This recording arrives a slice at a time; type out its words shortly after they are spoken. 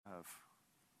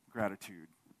gratitude.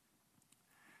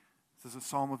 This is a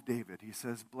Psalm of David. He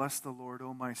says, "Bless the Lord,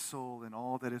 O my soul, and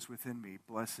all that is within me.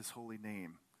 Bless his holy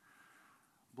name.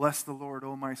 Bless the Lord,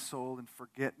 O my soul, and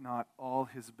forget not all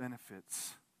his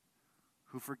benefits,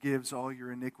 who forgives all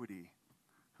your iniquity,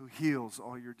 who heals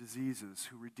all your diseases,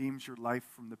 who redeems your life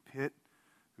from the pit,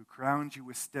 who crowns you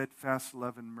with steadfast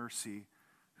love and mercy,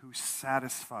 who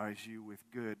satisfies you with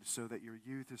good, so that your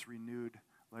youth is renewed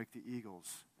like the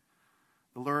eagles.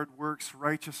 The Lord works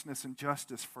righteousness and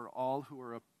justice for all who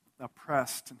are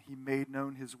oppressed, and he made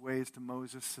known his ways to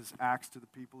Moses, his acts to the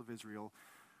people of Israel.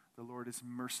 The Lord is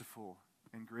merciful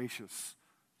and gracious,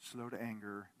 slow to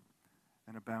anger,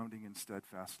 and abounding in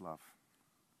steadfast love."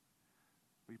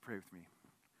 Will you pray with me?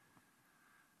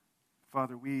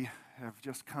 Father, we have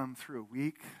just come through a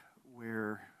week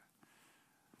where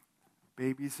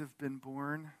babies have been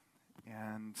born,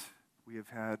 and we have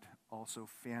had also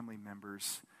family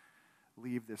members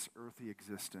leave this earthly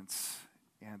existence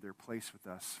and their place with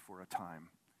us for a time.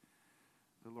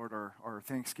 The Lord, our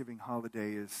Thanksgiving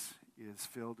holiday is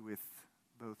filled with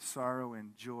both sorrow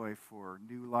and joy for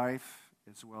new life,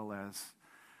 as well as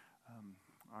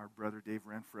our brother Dave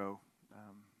Renfro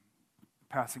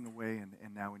passing away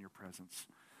and now in your presence.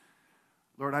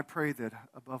 Lord, I pray that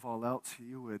above all else,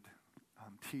 you would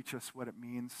teach us what it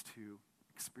means to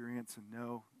experience and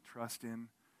know, trust in,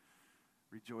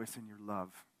 rejoice in your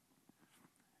love,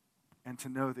 and to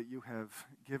know that you have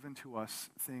given to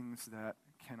us things that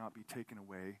cannot be taken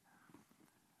away.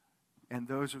 And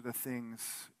those are the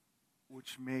things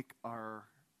which make our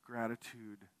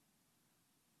gratitude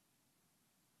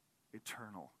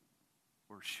eternal,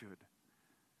 or should.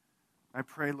 I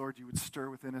pray, Lord, you would stir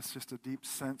within us just a deep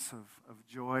sense of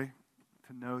joy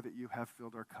to know that you have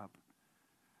filled our cup.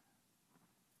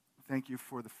 Thank you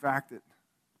for the fact that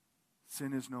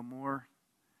sin is no more.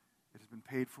 It has been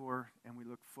paid for, and we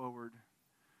look forward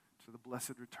to the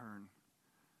blessed return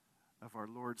of our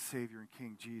Lord, Savior, and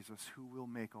King Jesus, who will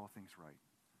make all things right.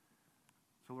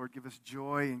 So, Lord, give us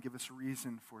joy and give us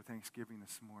reason for thanksgiving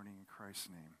this morning in Christ's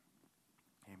name.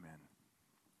 Amen.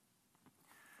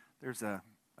 There's a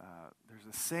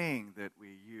saying that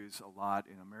we use a lot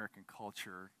in American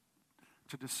culture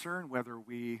to discern whether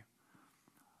we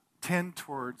tend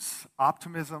towards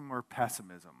optimism or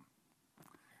pessimism.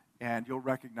 And you'll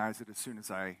recognize it as soon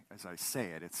as I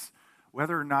say it. It's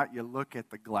whether or not you look at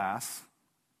the glass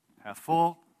half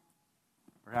full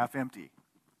or half empty.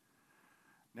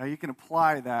 Now you can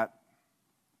apply that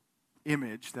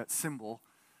image, that symbol,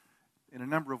 in a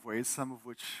number of ways, some of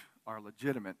which are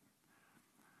legitimate.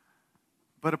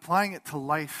 But applying it to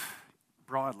life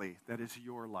broadly, that is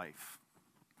your life.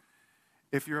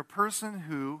 If you're a person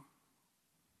who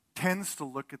tends to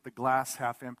look at the glass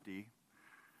half empty,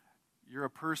 you're a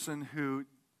person who,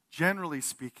 generally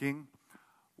speaking,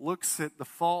 looks at the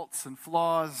faults and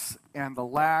flaws and the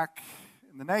lack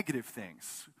and the negative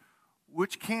things,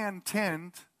 which can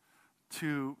tend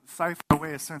to siphon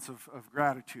away a sense of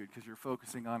gratitude because you're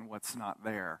focusing on what's not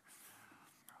there,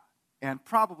 and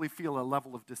probably feel a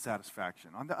level of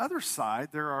dissatisfaction. On the other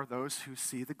side, there are those who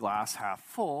see the glass half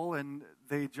full, and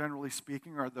they, generally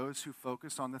speaking, are those who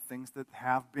focus on the things that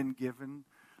have been given,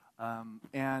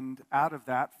 and out of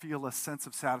that feel a sense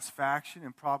of satisfaction,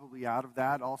 and probably out of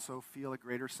that also feel a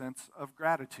greater sense of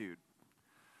gratitude.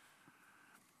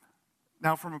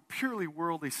 Now, from a purely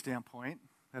worldly standpoint,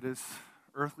 that is,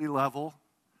 earthly level,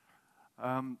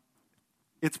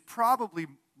 it's probably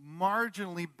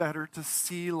marginally better to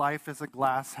see life as a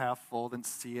glass half full than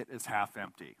see it as half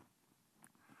empty.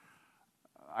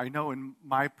 I know in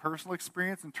my personal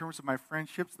experience, in terms of my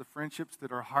friendships, the friendships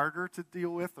that are harder to deal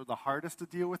with or the hardest to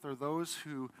deal with are those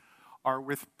who are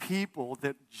with people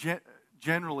that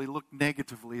generally look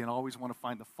negatively and always want to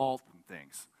find the fault in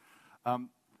things.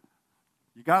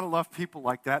 You got to love people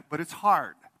like that, but it's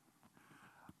hard.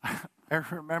 I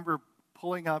remember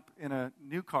pulling up in a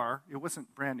new car. It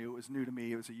wasn't brand new. It was new to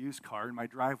me. It was a used car in my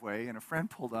driveway, and a friend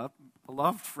pulled up, a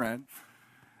loved friend.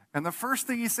 And the first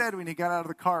thing he said when he got out of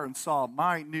the car and saw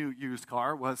my new used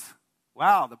car was,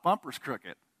 "Wow, the bumper's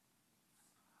crooked."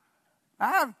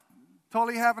 I'm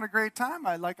totally having a great time.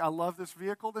 I love this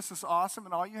vehicle. This is awesome.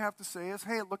 And all you have to say is,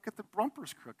 "Hey, look at the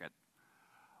bumper's crooked."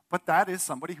 But that is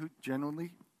somebody who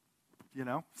genuinely,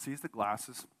 sees the glass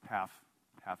as half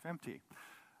empty.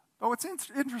 But what's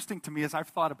interesting to me is I've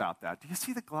thought about that. Do you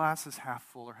see the glass as half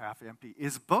full or half empty?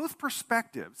 Is both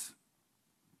perspectives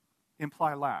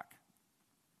imply lack?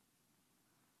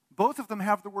 Both of them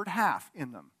have the word half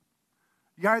in them.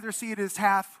 You either see it as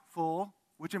half full,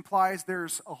 which implies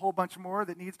there's a whole bunch more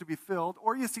that needs to be filled,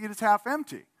 or you see it as half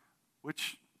empty,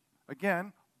 which,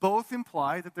 again, both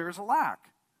imply that there's a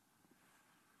lack.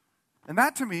 And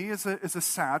that to me is a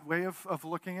sad way of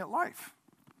looking at life.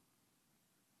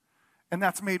 And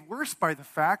that's made worse by the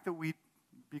fact that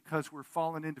because we're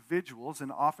fallen individuals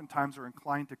and oftentimes are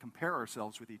inclined to compare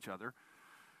ourselves with each other,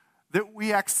 that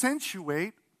we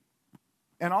accentuate,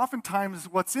 and oftentimes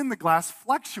what's in the glass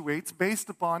fluctuates based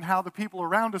upon how the people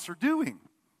around us are doing.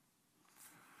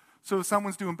 So if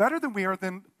someone's doing better than we are,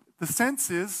 then the sense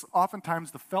is,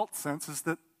 oftentimes the felt sense is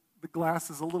that the glass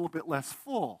is a little bit less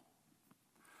full.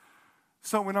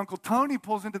 So when Uncle Tony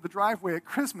pulls into the driveway at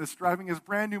Christmas driving his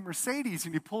brand new Mercedes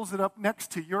and he pulls it up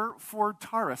next to your Ford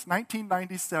Taurus,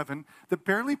 1997, that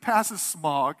barely passes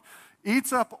smog,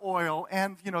 eats up oil,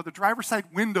 and the driver's side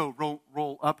window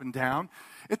roll up and down,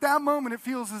 at that moment it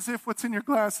feels as if what's in your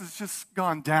glass has just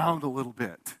gone down a little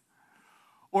bit.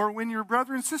 Or when your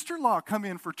brother and sister-in-law come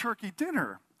in for turkey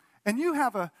dinner and you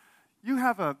have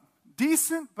a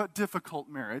decent but difficult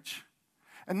marriage,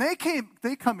 and they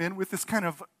come in with this kind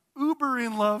of uber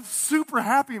in love, super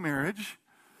happy marriage,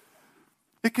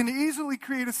 it can easily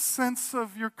create a sense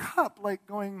of your cup like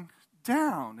going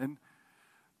down. And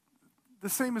the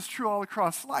same is true all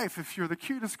across life. If you're the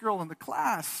cutest girl in the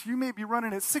class, you may be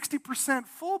running at 60%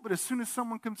 full, but as soon as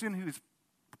someone comes in who's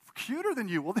cuter than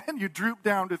you, well, then you droop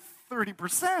down to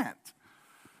 30%.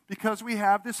 Because we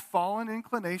have this fallen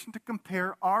inclination to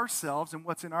compare ourselves and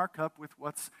what's in our cup with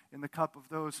what's in the cup of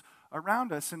those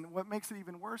around us. And what makes it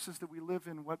even worse is that we live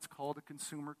in what's called a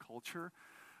consumer culture,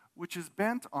 which is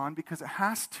bent on, because it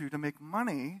has to make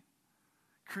money,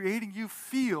 creating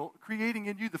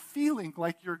in you the feeling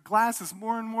like your glass is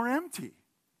more and more empty.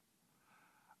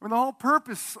 I mean, the whole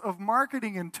purpose of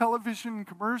marketing and television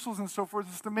commercials and so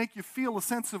forth is to make you feel a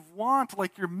sense of want,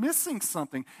 like you're missing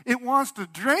something. It wants to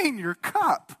drain your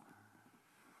cup.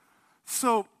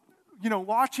 So,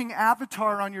 watching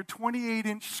Avatar on your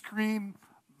 28-inch screen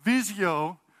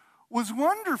Vizio was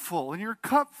wonderful, and your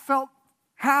cup felt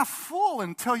half full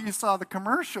until you saw the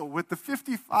commercial with the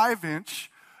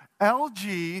 55-inch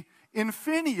LG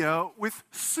Infinia with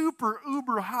super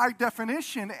uber high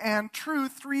definition and true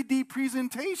 3D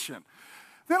presentation.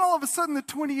 Then all of a sudden the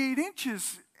 28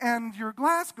 inches and your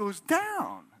glass goes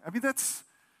down. I mean,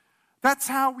 that's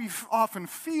how we often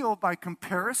feel by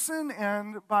comparison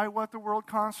and by what the world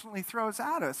constantly throws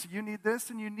at us. You need this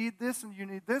and you need this and you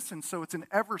need this, and so it's an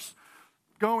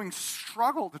ever-going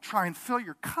struggle to try and fill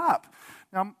your cup.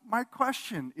 Now, my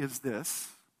question is this.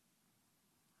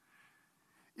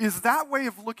 Is that way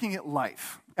of looking at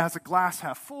life as a glass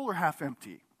half full or half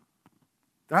empty?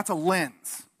 That's a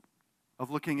lens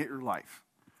of looking at your life.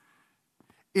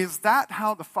 Is that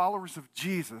how the followers of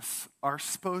Jesus are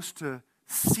supposed to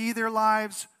see their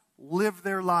lives, live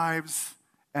their lives,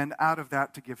 and out of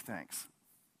that to give thanks?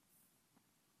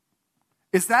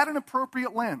 Is that an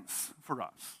appropriate lens for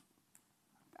us?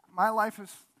 My life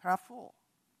is half full.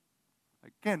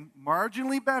 Again,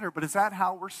 marginally better, but is that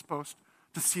how we're supposed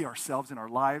to see ourselves in our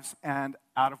lives and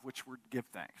out of which we give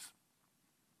thanks?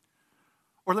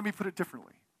 Or let me put it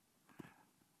differently.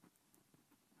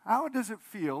 How does it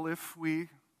feel if we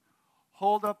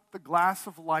hold up the glass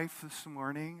of life this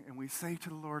morning and we say to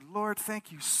the Lord, Lord,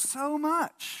 thank you so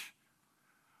much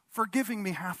for giving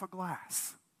me half a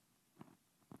glass?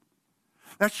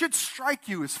 That should strike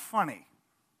you as funny.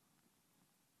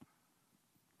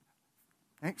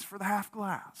 Thanks for the half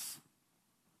glass.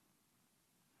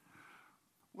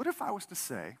 What if I was to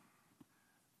say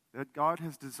that God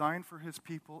has designed for his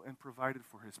people and provided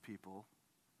for his people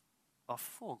a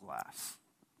full glass?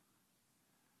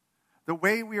 The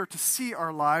way we are to see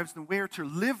our lives, the way we are to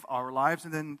live our lives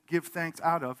and then give thanks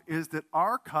out of, is that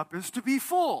our cup is to be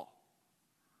full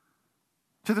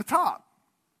to the top.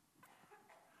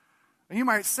 And you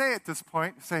might say at this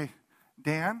point,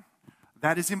 Dan,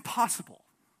 that is impossible.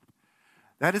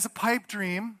 That is a pipe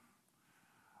dream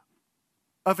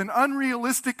of an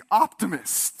unrealistic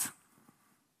optimist.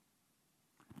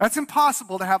 That's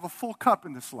impossible to have a full cup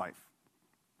in this life.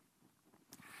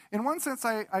 In one sense,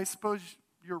 I suppose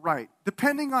you're right,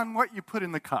 depending on what you put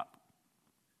in the cup.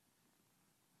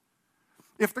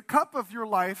 If the cup of your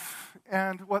life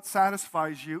and what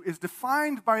satisfies you is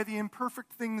defined by the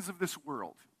imperfect things of this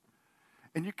world,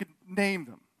 and you could name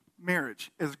them,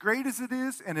 marriage, as great as it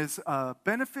is and as a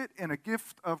benefit and a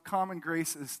gift of common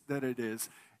grace as that it is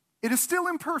still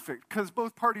imperfect because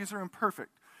both parties are imperfect.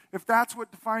 If that's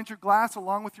what defines your glass,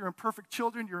 along with your imperfect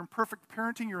children, your imperfect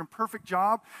parenting, your imperfect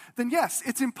job, then yes,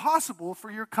 it's impossible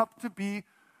for your cup to be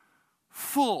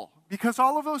full because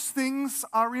all of those things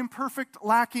are imperfect,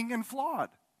 lacking, and flawed.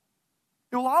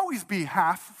 It will always be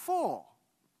half full.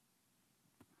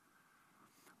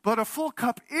 But a full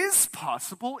cup is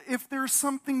possible if there's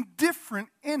something different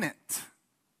in it.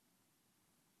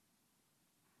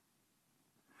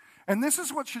 And this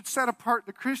is what should set apart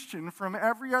the Christian from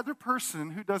every other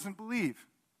person who doesn't believe.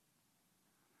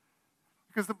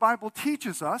 Because the Bible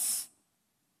teaches us,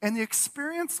 and the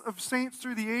experience of saints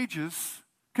through the ages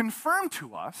confirm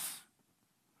to us,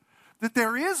 that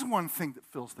there is one thing that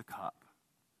fills the cup.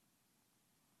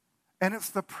 And it's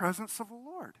the presence of the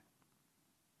Lord.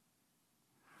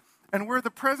 And where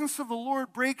the presence of the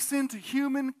Lord breaks into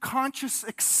human conscious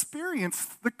experience,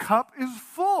 the cup is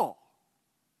full.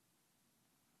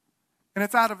 And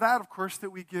it's out of that, of course, that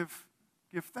we give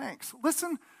thanks.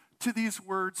 Listen to these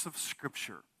words of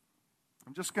Scripture.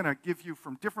 I'm just going to give you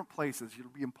from different places.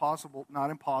 It'll be impossible, not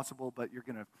impossible, but you're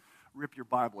going to rip your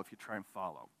Bible if you try and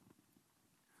follow.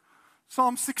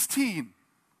 Psalm 16.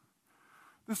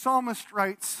 The psalmist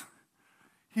writes,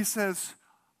 he says,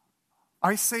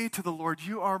 I say to the Lord,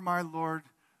 you are my Lord.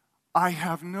 I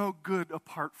have no good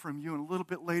apart from you. And a little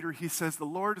bit later he says, the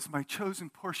Lord is my chosen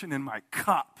portion and my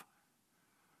cup.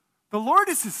 The Lord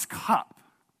is his cup.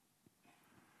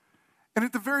 And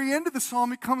at the very end of the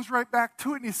psalm, he comes right back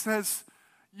to it and he says,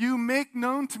 you make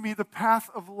known to me the path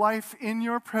of life. In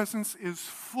your presence is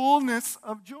fullness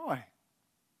of joy.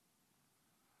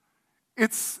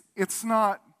 It's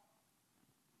not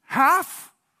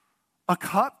half a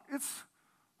cup, it's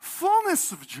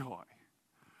fullness of joy.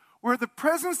 Where the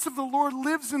presence of the Lord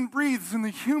lives and breathes in the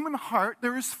human heart,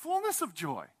 there is fullness of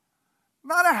joy.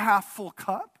 Not a half full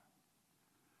cup.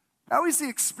 That was the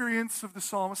experience of the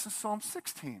psalmist in Psalm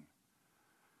 16.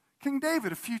 King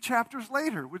David, a few chapters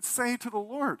later, would say to the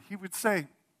Lord, he would say,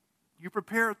 you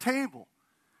prepare a table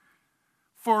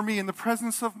for me in the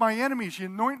presence of my enemies. You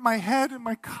anoint my head and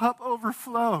my cup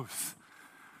overflows.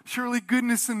 Surely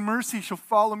goodness and mercy shall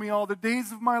follow me all the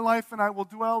days of my life, and I will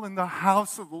dwell in the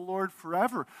house of the Lord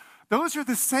forever. Those are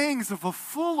the sayings of a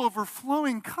full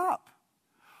overflowing cup.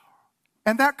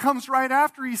 And that comes right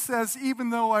after he says, even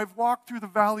though I've walked through the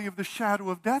valley of the shadow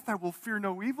of death, I will fear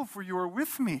no evil, for you are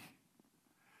with me.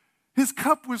 His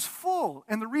cup was full,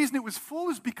 and the reason it was full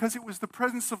is because it was the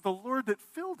presence of the Lord that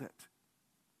filled it.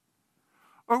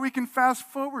 Or we can fast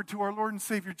forward to our Lord and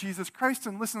Savior Jesus Christ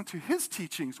and listen to his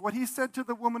teachings, what he said to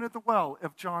the woman at the well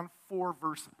of John 4,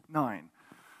 verse 9.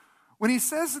 When he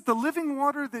says that the living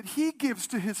water that he gives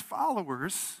to his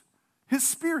followers, his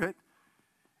Spirit,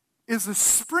 is a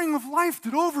spring of life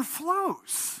that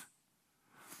overflows.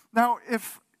 Now,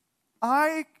 if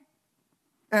I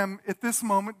am at this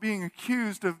moment being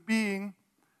accused of being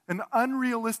an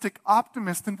unrealistic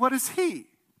optimist, then what is he?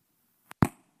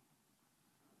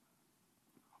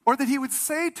 Or that he would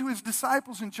say to his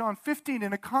disciples in John 15,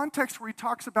 in a context where he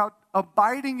talks about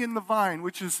abiding in the vine,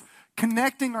 which is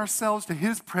connecting ourselves to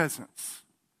his presence,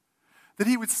 that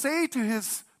he would say to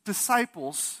his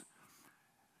disciples,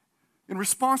 in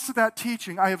response to that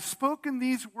teaching, I have spoken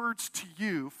these words to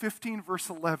you, 15 verse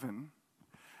 11,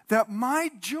 that my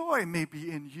joy may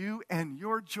be in you and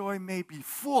your joy may be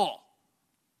full.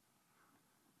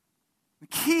 The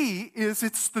key is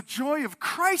it's the joy of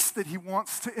Christ that he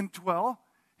wants to indwell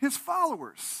his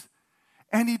followers.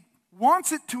 And he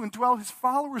wants it to indwell his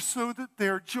followers so that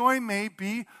their joy may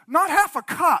be not half a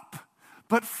cup,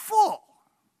 but full.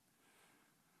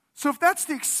 So if that's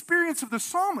the experience of the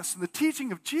psalmist and the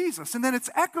teaching of Jesus, and then it's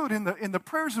echoed in the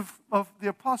prayers of the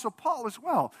Apostle Paul as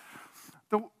well.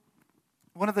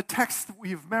 One of the texts that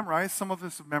we have memorized, some of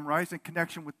us have memorized in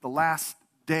connection with the Last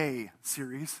Day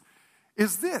series,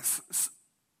 is this,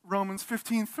 Romans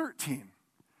 15:13.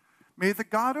 May the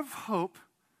God of hope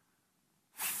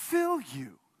fill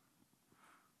you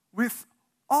with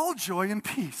all joy and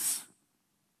peace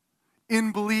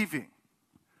in believing,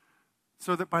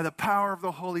 so that by the power of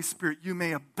the Holy Spirit you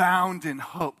may abound in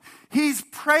hope. He's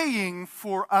praying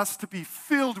for us to be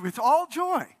filled with all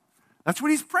joy. That's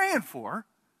what he's praying for.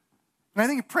 And I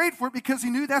think he prayed for it because he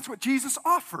knew that's what Jesus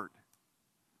offered.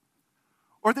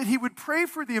 Or that he would pray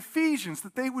for the Ephesians,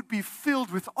 that they would be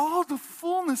filled with all the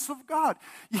fullness of God.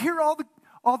 You hear all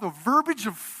the verbiage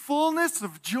of fullness,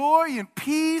 of joy and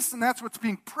peace, and that's what's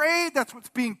being prayed, that's what's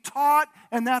being taught,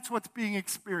 and that's what's being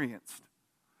experienced.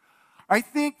 I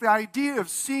think the idea of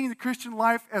seeing the Christian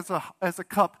life as a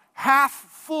cup half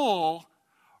full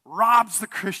robs the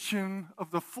Christian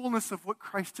of the fullness of what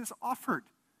Christ has offered.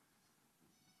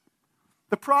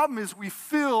 The problem is we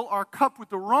fill our cup with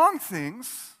the wrong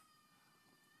things,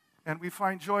 and we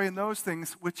find joy in those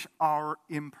things which are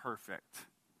imperfect.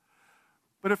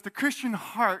 But if the Christian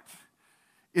heart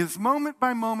is moment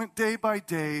by moment, day by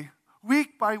day,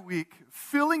 week by week,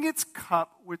 filling its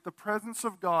cup with the presence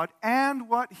of God and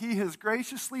what he has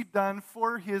graciously done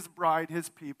for his bride, his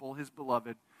people, his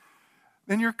beloved,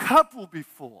 then your cup will be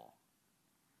full.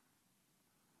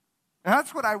 And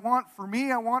that's what I want for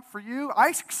me, I want for you. I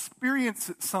experience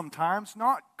it sometimes,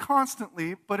 not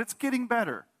constantly, but it's getting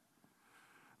better.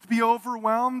 To be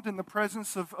overwhelmed in the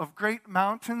presence of great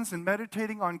mountains and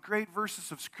meditating on great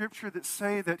verses of Scripture that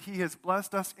say that He has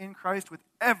blessed us in Christ with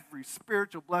every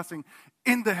spiritual blessing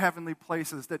in the heavenly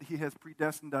places, that He has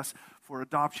predestined us for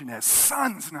adoption as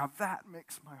sons. Now that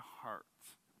makes my heart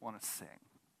want to sing.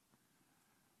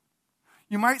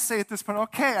 You might say at this point,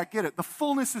 okay, I get it. The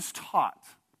fullness is taught.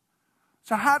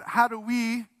 So how do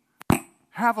we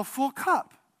have a full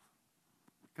cup?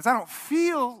 Because I don't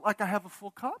feel like I have a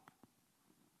full cup.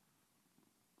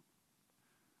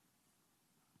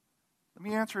 Let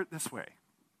me answer it this way.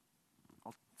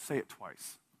 I'll say it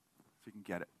twice so you can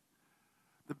get it.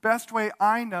 The best way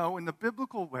I know, in the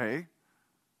biblical way,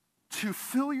 to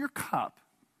fill your cup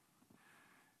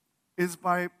is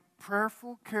by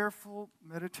prayerful, careful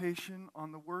meditation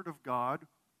on the Word of God,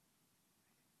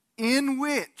 in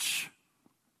which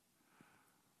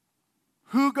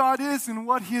who God is and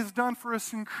what He has done for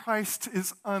us in Christ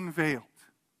is unveiled.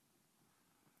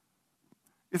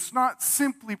 It's not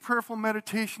simply prayerful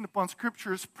meditation upon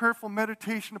Scripture. It's prayerful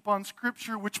meditation upon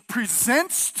Scripture which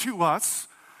presents to us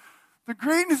the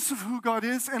greatness of who God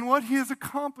is and what He has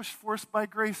accomplished for us by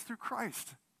grace through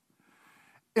Christ.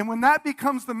 And when that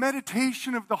becomes the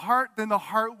meditation of the heart, then the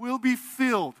heart will be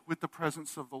filled with the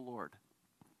presence of the Lord.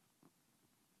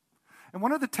 And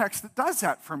one of the texts that does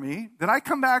that for me, that I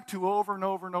come back to over and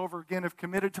over and over again, have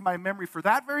committed to my memory for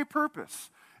that very purpose,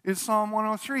 is Psalm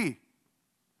 103.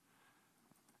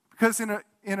 Because in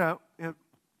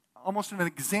almost in an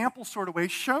example sort of way,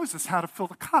 shows us how to fill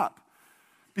the cup.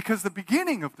 Because the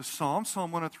beginning of the Psalm,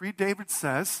 Psalm 103, David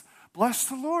says, "Bless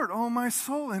the Lord, O my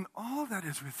soul, and all that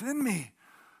is within me.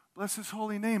 Bless His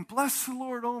holy name. Bless the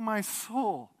Lord, O my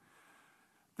soul."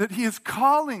 That he is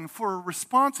calling for a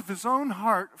response of his own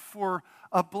heart for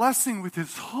a blessing with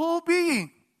his whole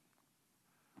being,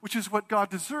 which is what God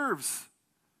deserves.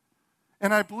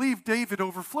 And I believe David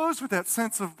overflows with that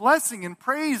sense of blessing and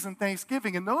praise and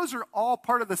thanksgiving. And those are all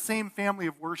part of the same family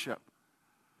of worship.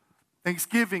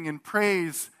 Thanksgiving and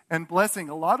praise and blessing.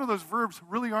 A lot of those verbs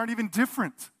really aren't even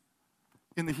different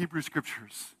in the Hebrew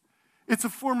Scriptures. It's a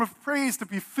form of praise to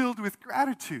be filled with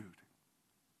gratitude.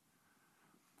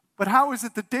 But how is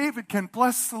it that David can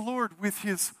bless the Lord with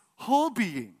his whole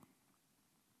being?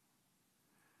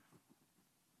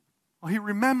 Well, he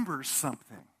remembers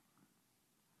something.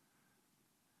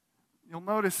 You'll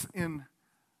notice in,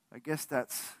 I guess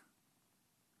that's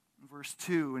verse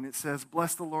 2, and it says,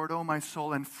 "Bless the Lord, O my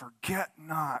soul, and forget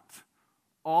not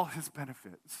all His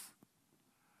benefits."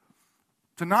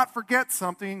 To not forget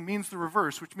something means the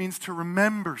reverse, which means to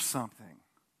remember something.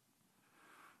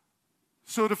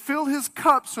 So to fill his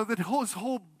cup so that his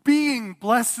whole being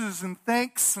blesses and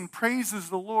thanks and praises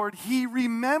the Lord, he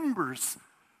remembers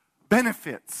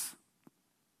benefits.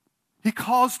 He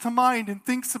calls to mind and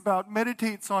thinks about,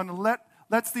 meditates on, and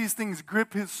lets these things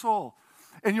grip his soul.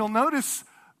 And you'll notice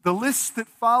the list that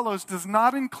follows does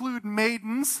not include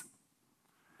maidens,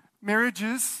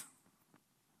 marriages,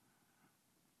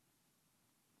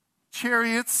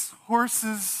 chariots,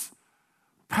 horses,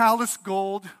 palace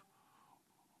gold,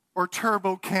 or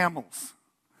turbo camels.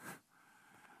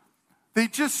 They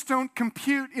just don't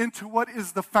compute into what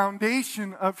is the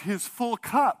foundation of his full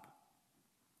cup.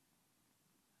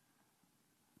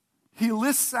 He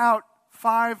lists out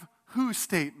 5 who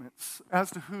statements as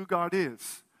to who God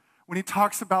is when he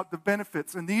talks about the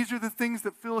benefits. And these are the things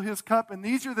that fill his cup, and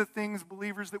these are the things,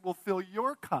 believers, that will fill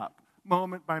your cup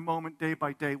moment by moment, day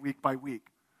by day, week by week.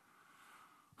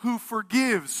 Who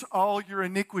forgives all your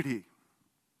iniquity.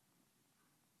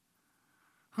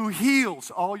 Who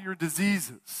heals all your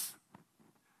diseases.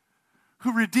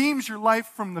 Who redeems your life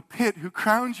from the pit, who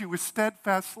crowns you with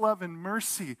steadfast love and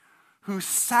mercy, who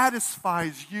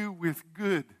satisfies you with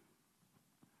good.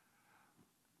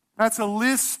 That's a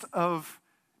list of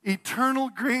eternal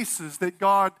graces that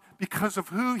God, because of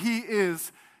who He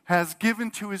is, has given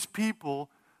to His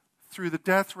people through the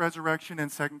death, resurrection,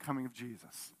 and second coming of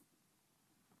Jesus.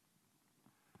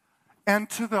 And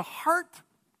to the heart,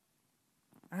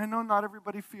 and I know not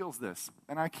everybody feels this,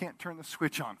 and I can't turn the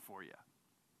switch on for you.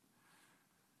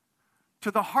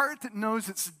 To the heart that knows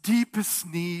its deepest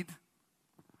need,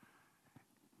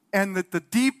 and that the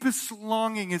deepest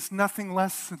longing is nothing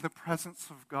less than the presence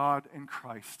of God in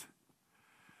Christ,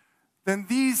 then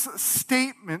these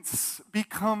statements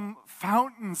become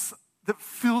fountains that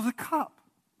fill the cup.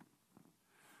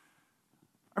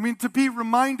 I mean, to be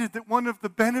reminded that one of the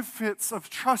benefits of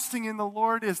trusting in the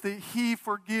Lord is that He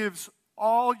forgives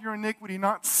all your iniquity,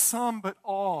 not some, but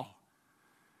all.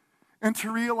 And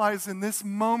to realize in this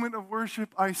moment of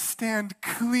worship, I stand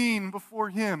clean before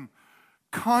Him,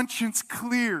 conscience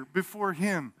clear before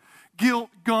Him, guilt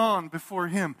gone before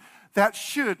Him.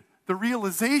 The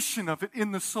realization of it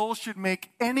in the soul should make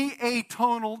any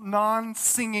atonal,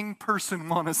 non-singing person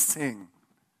want to sing.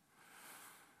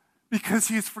 Because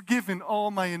He has forgiven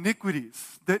all my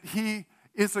iniquities, that He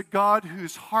is a God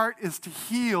whose heart is to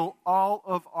heal all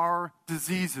of our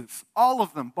diseases, all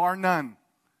of them, bar none.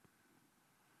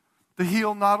 To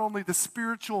heal not only the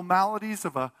spiritual maladies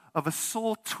of a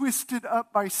soul twisted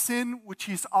up by sin, which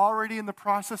He's already in the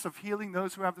process of healing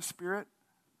those who have the Spirit,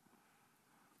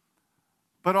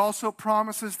 but also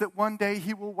promises that one day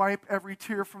He will wipe every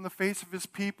tear from the face of His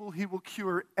people. He will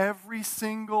cure every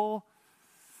single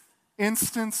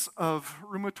instance of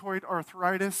rheumatoid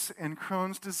arthritis and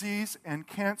Crohn's disease and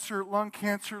cancer, lung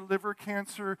cancer, liver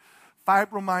cancer,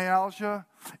 fibromyalgia,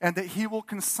 and that He will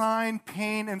consign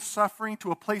pain and suffering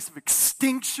to a place of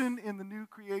extinction in the new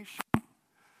creation.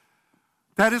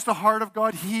 That is the heart of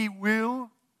God. He will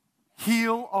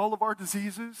heal all of our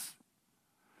diseases.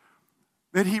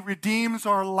 That He redeems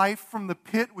our life from the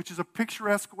pit, which is a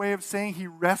picturesque way of saying He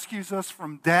rescues us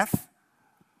from death.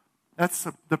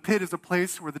 The pit is a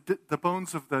place where the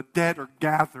bones of the dead are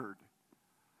gathered.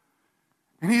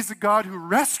 And He's a God who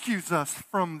rescues us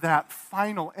from that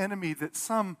final enemy that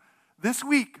some this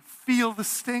week feel the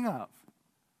sting of.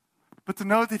 But to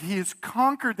know that He has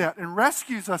conquered that and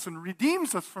rescues us and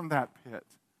redeems us from that pit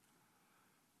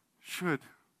should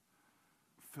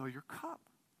fill your cup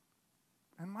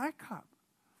and my cup.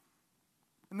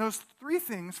 And those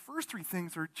first three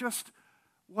things are just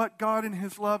what God in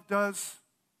His love does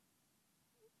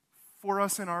for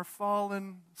us in our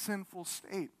fallen, sinful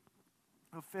state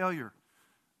of failure.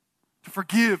 To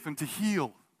forgive and to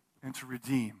heal and to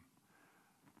redeem.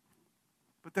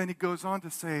 But then He goes on to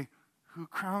say, who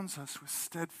crowns us with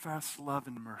steadfast love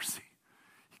and mercy.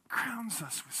 He crowns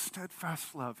us with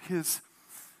steadfast love. His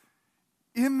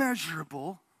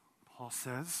immeasurable, Paul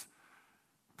says,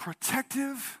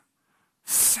 protective,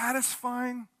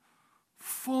 satisfying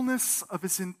fullness of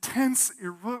His intense,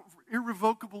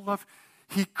 irrevocable love,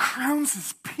 He crowns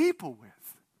His people with.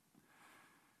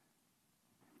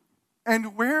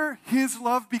 And where His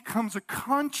love becomes a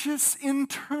conscious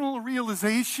internal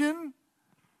realization,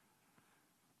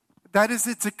 that is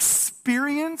its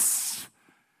experience,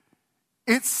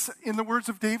 it's, in the words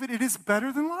of David, it is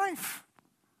better than life.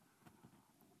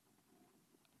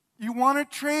 You want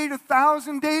to trade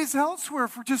 1,000 days elsewhere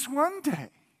for just one day.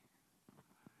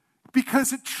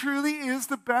 Because it truly is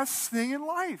the best thing in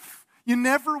life. You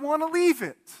never want to leave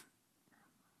it.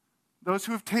 Those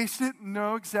who have tasted it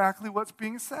know exactly what's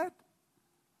being said.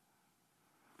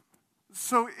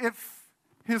 So if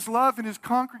His love and His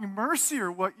conquering mercy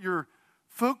are what you're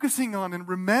focusing on and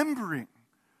remembering,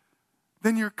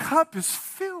 then your cup is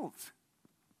filled.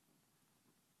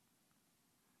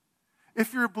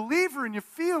 If you're a believer and you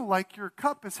feel like your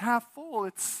cup is half full,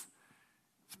 it's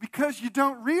because you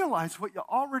don't realize what you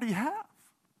already have.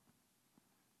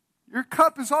 Your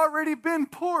cup has already been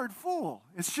poured full.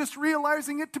 It's just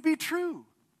realizing it to be true.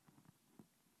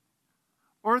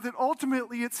 Or that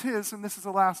ultimately it's His, and this is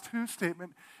the last who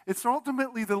statement, it's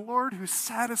ultimately the Lord who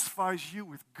satisfies you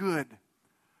with good.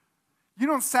 You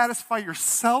don't satisfy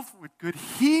yourself with good.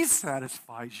 He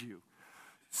satisfies you.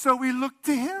 So we look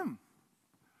to Him.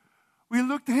 We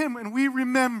look to Him and we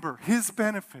remember His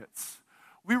benefits.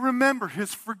 We remember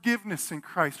His forgiveness in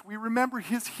Christ. We remember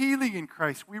His healing in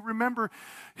Christ. We remember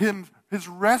His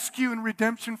rescue and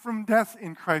redemption from death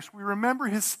in Christ. We remember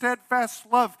His steadfast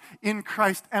love in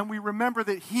Christ. And we remember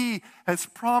that He has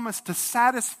promised to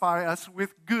satisfy us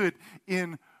with good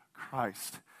in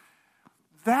Christ.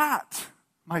 That,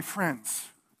 my friends,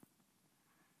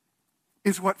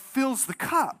 is what fills the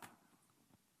cup.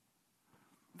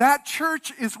 That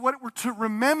church is what we're to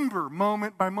remember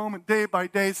moment by moment, day by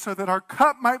day, so that our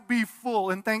cup might be full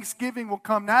and thanksgiving will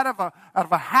come not out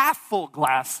of a half full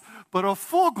glass, but a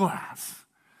full glass.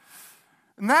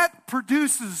 And that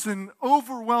produces an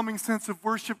overwhelming sense of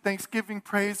worship, thanksgiving,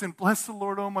 praise, and bless the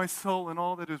Lord, O my soul, and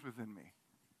all that is within me.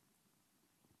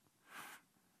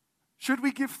 Should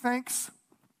we give thanks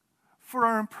for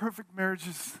our imperfect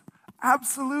marriages?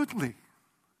 Absolutely.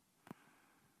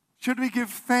 Should we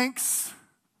give thanks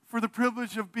for the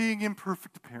privilege of being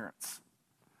imperfect parents?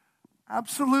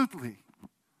 Absolutely.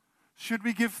 Should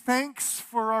we give thanks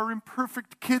for our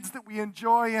imperfect kids that we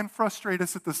enjoy and frustrate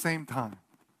us at the same time?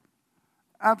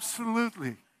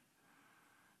 Absolutely.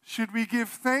 Should we give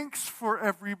thanks for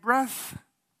every breath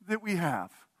that we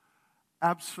have?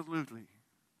 Absolutely.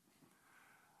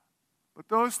 But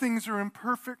those things are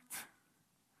imperfect,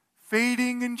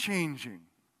 fading and changing.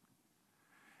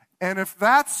 And if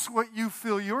that's what you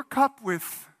fill your cup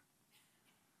with,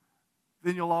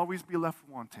 then you'll always be left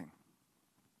wanting.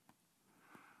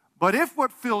 But if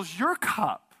what fills your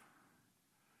cup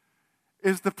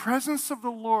is the presence of the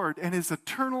Lord and His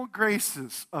eternal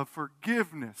graces of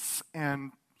forgiveness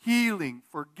and healing,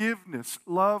 forgiveness,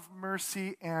 love,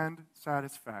 mercy, and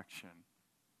satisfaction,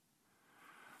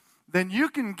 then you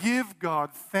can give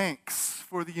God thanks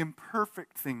for the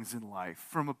imperfect things in life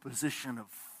from a position of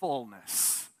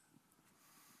fullness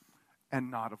and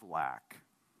not of lack.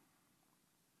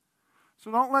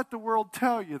 So don't let the world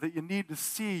tell you that you need to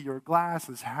see your glass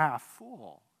as half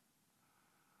full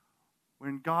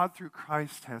when God through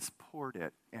Christ has poured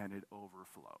it and it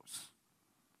overflows.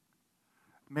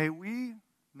 May we,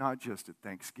 not just at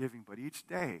Thanksgiving, but each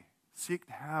day, seek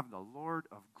to have the Lord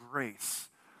of grace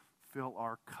fill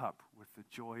our cup with the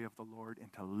joy of the Lord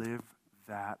and to live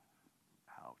that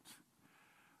out.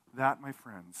 That, my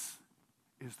friends,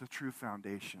 is the true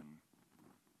foundation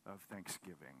of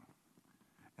Thanksgiving.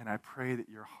 And I pray that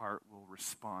your heart will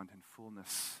respond in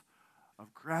fullness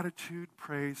of gratitude,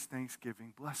 praise,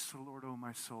 thanksgiving. Bless the Lord, O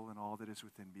my soul, and all that is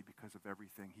within me because of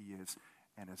everything He is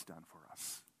and has done for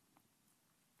us.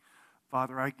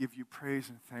 Father, I give you praise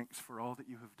and thanks for all that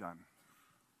you have done.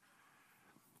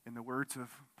 In the words of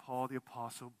Paul the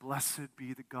Apostle, blessed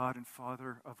be the God and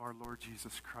Father of our Lord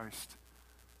Jesus Christ,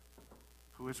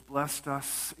 who has blessed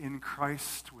us in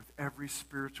Christ with every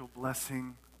spiritual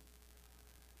blessing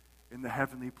in the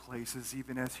heavenly places,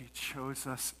 even as He chose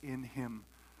us in Him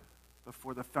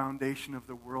before the foundation of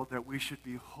the world, that we should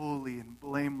be holy and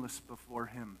blameless before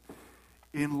Him.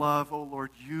 In love, O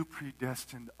Lord, you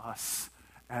predestined us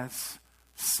as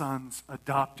sons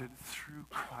adopted through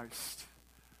Christ,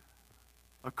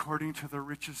 according to the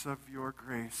riches of your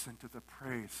grace and to the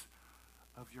praise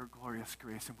of your glorious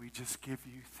grace. And we just give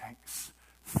you thanks.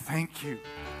 Thank you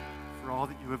for all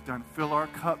that you have done. Fill our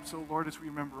cups, O Lord, as we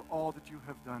remember all that you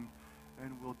have done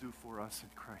and will do for us in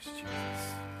Christ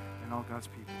Jesus. And all God's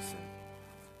people say,